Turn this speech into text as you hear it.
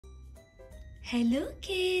Hello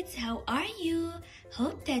kids, how are you?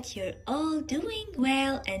 Hope that you're all doing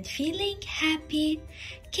well and feeling happy.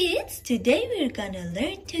 Kids, today we're gonna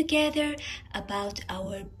learn together about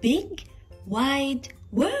our big, wide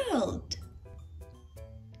world.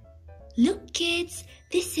 Look kids,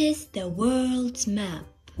 this is the world's map.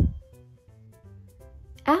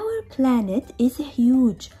 Our planet is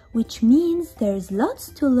huge, which means there's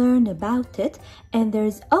lots to learn about it and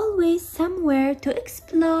there's always somewhere to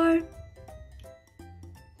explore.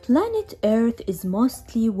 Planet Earth is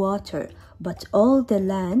mostly water, but all the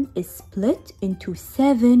land is split into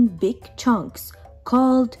 7 big chunks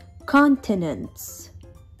called continents.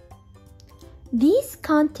 These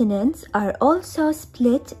continents are also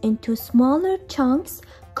split into smaller chunks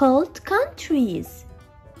called countries.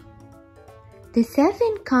 The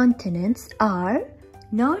 7 continents are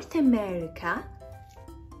North America,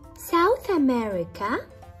 South America,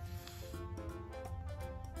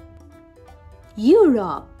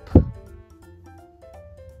 Europe,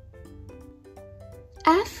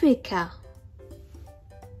 Africa,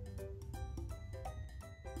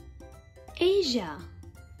 Asia,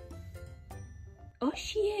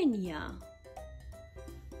 Oceania,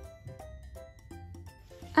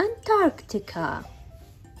 Antarctica,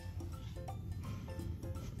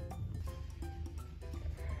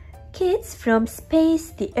 Kids, from space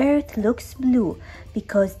the Earth looks blue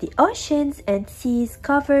because the oceans and seas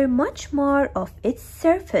cover much more of its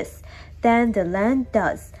surface than the land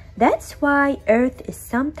does. That's why Earth is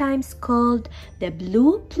sometimes called the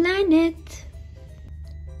blue planet.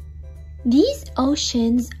 These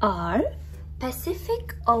oceans are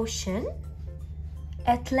Pacific Ocean,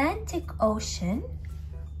 Atlantic Ocean,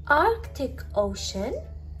 Arctic Ocean,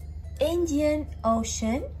 Indian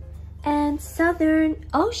Ocean, and Southern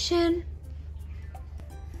Ocean.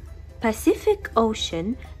 Pacific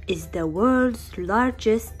Ocean is the world's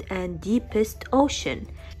largest and deepest ocean.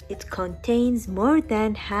 It contains more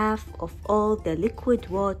than half of all the liquid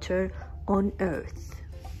water on Earth.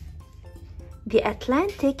 The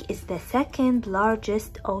Atlantic is the second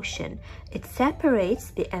largest ocean. It separates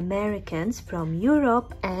the Americas from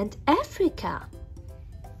Europe and Africa.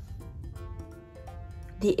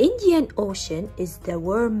 The Indian Ocean is the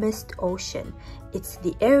warmest ocean. It's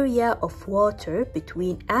the area of water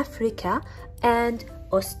between Africa and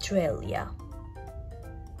Australia.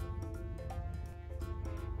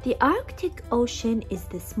 The Arctic Ocean is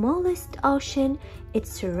the smallest ocean. It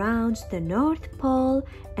surrounds the North Pole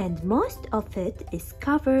and most of it is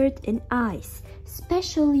covered in ice,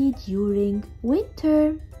 especially during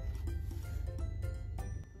winter.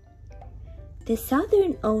 The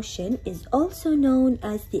Southern Ocean is also known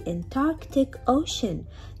as the Antarctic Ocean.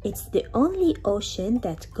 It's the only ocean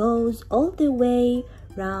that goes all the way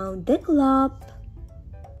round the globe.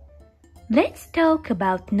 Let's talk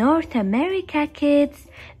about North America, kids.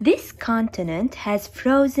 This continent has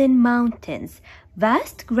frozen mountains,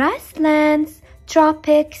 vast grasslands,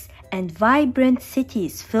 tropics, and vibrant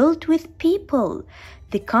cities filled with people.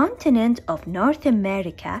 The continent of North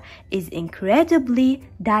America is incredibly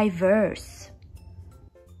diverse.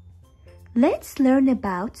 Let's learn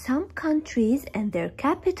about some countries and their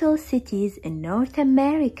capital cities in North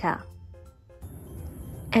America.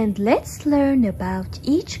 And let's learn about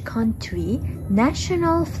each country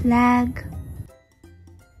national flag.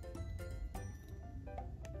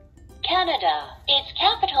 Canada. Its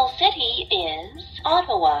capital city is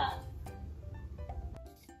Ottawa.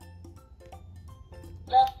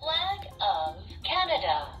 The flag of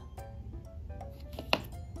Canada.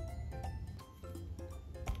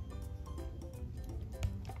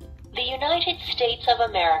 The United States of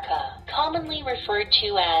America, commonly referred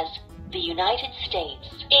to as the United States.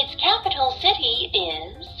 Its capital city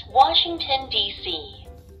is Washington, D.C.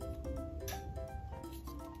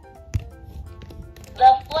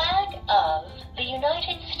 The flag of the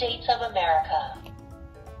United States of America.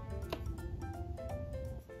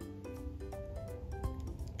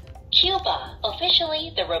 Cuba,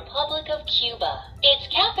 officially the Republic of Cuba. Its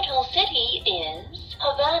capital city is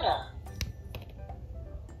Havana.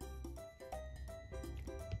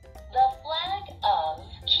 The flag of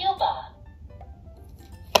Cuba.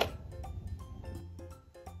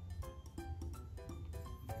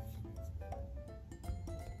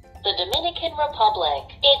 The Dominican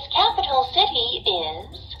Republic. Its capital city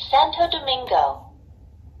is Santo Domingo.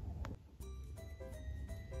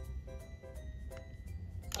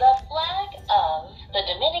 The flag of the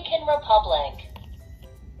Dominican Republic.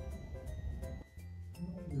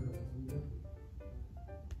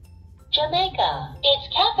 Jamaica.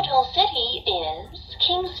 Its capital city is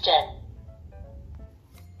Kingston.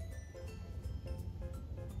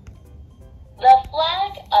 The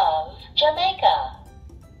flag of Jamaica.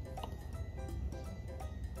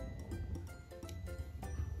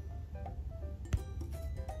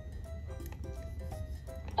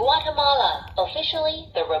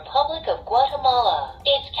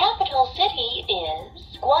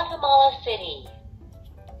 Guatemala City.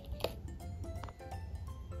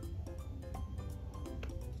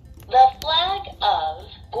 The flag of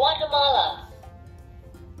Guatemala.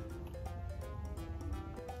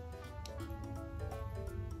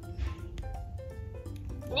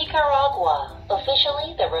 Nicaragua,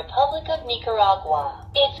 officially the Republic of Nicaragua.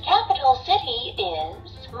 Its capital city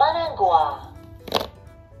is Managua.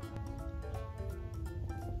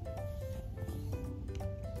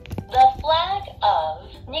 The flag of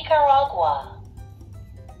Nicaragua.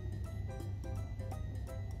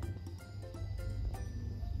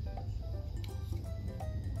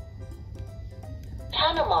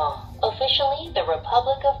 Panama, officially the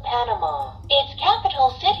Republic of Panama. Its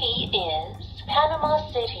capital city is Panama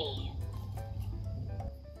City.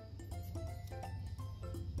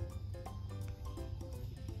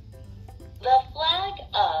 The flag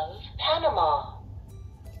of Panama.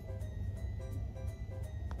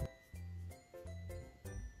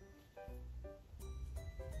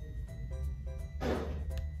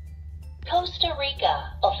 Costa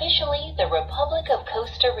Rica, officially the Republic of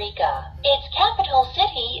Costa Rica. Its capital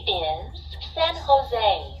city is San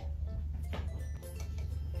Jose.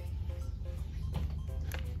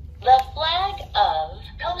 The flag of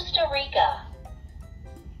Costa Rica.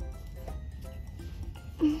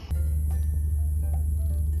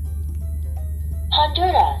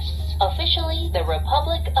 Honduras, officially the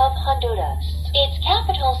Republic of Honduras. Its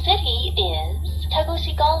capital city is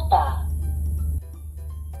Tegucigalpa.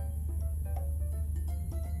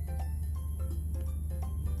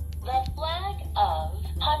 The flag of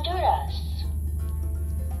Honduras.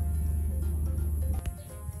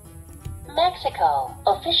 Mexico,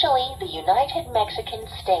 officially the United Mexican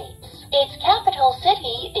States. Its capital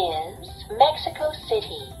city is Mexico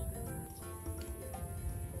City.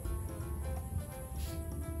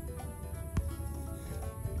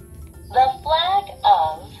 The flag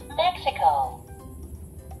of Mexico.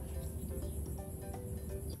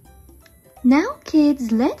 Now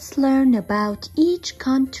kids, let's learn about each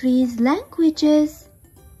country's languages.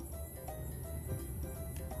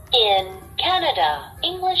 In Canada,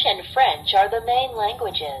 English and French are the main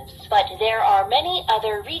languages, but there are many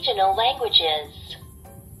other regional languages.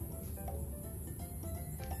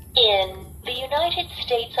 In the United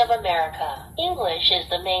States of America, English is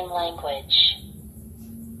the main language.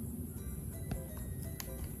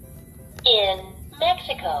 In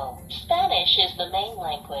Mexico, Spanish is the main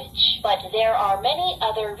language, but there are many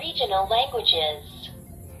other regional languages.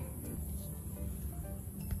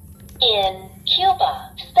 In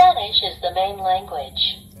Cuba, Spanish is the main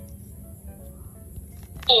language.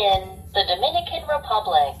 In the Dominican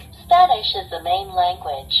Republic, Spanish is the main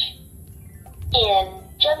language. In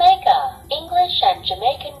Jamaica, English and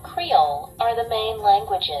Jamaican Creole are the main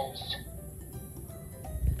languages.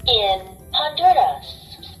 In Honduras,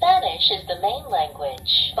 Spanish is the main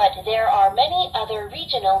language, but there are many other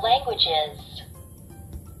regional languages.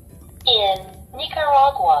 In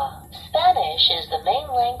Nicaragua, Spanish is the main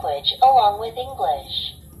language along with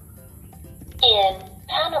English. In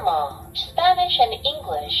Panama, Spanish and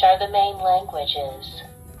English are the main languages.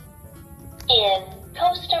 In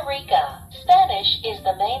Costa Rica, Spanish is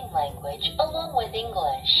the main language along with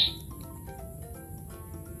English.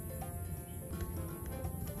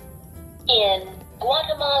 In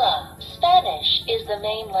Guatemala, Spanish is the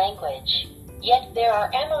main language, yet there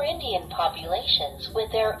are Amerindian populations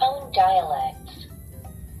with their own dialects.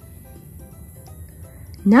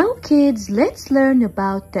 Now kids, let's learn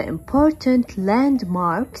about the important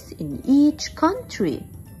landmarks in each country.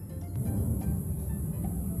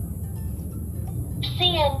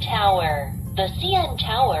 CN Tower. The CN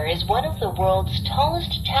Tower is one of the world's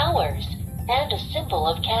tallest towers and a symbol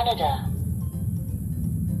of Canada.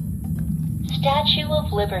 Statue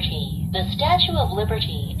of Liberty. The Statue of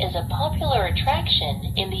Liberty is a popular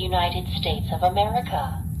attraction in the United States of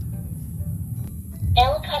America.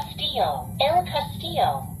 El Castillo. El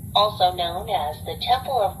Castillo, also known as the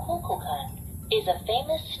Temple of Kukulkan, is a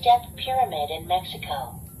famous step pyramid in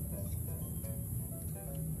Mexico.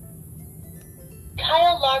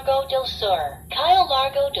 Cayo Largo del Sur. Cayo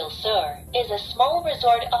Largo del Sur is a small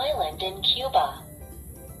resort island in Cuba.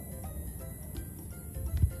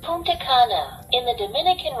 Punta Cana. In the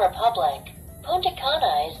Dominican Republic, Punta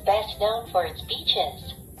Cana is best known for its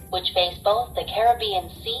beaches, which face both the Caribbean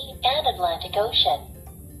Sea and Atlantic Ocean.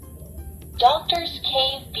 Doctors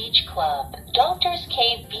Cave Beach Club. Doctors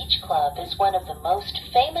Cave Beach Club is one of the most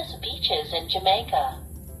famous beaches in Jamaica.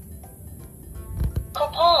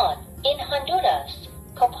 Copan. In Honduras,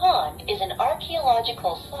 Copan is an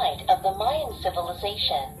archaeological site of the Mayan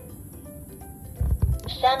civilization.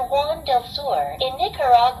 San Juan del Sur. In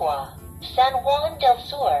Nicaragua, San Juan del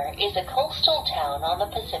Sur is a coastal town on the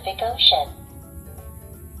Pacific Ocean.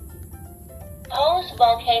 Pose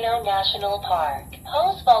Volcano National Park.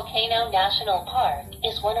 Pose Volcano National Park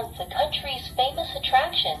is one of the country's famous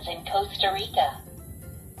attractions in Costa Rica.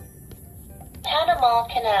 Panama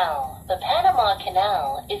Canal. The Panama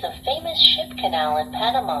Canal is a famous ship canal in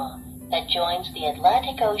Panama that joins the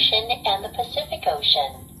Atlantic Ocean and the Pacific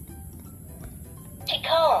Ocean.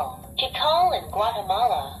 Tikal. Tikal in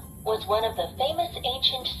Guatemala was one of the famous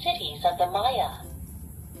ancient cities of the Maya.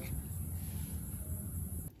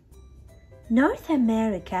 North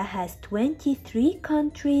America has 23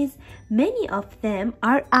 countries. Many of them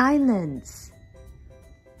are islands.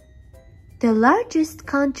 The largest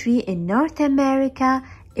country in North America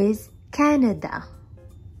is Canada.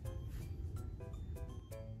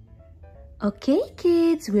 Okay,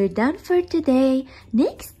 kids, we're done for today.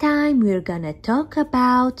 Next time, we're gonna talk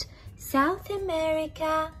about South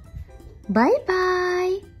America.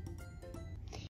 Bye-bye.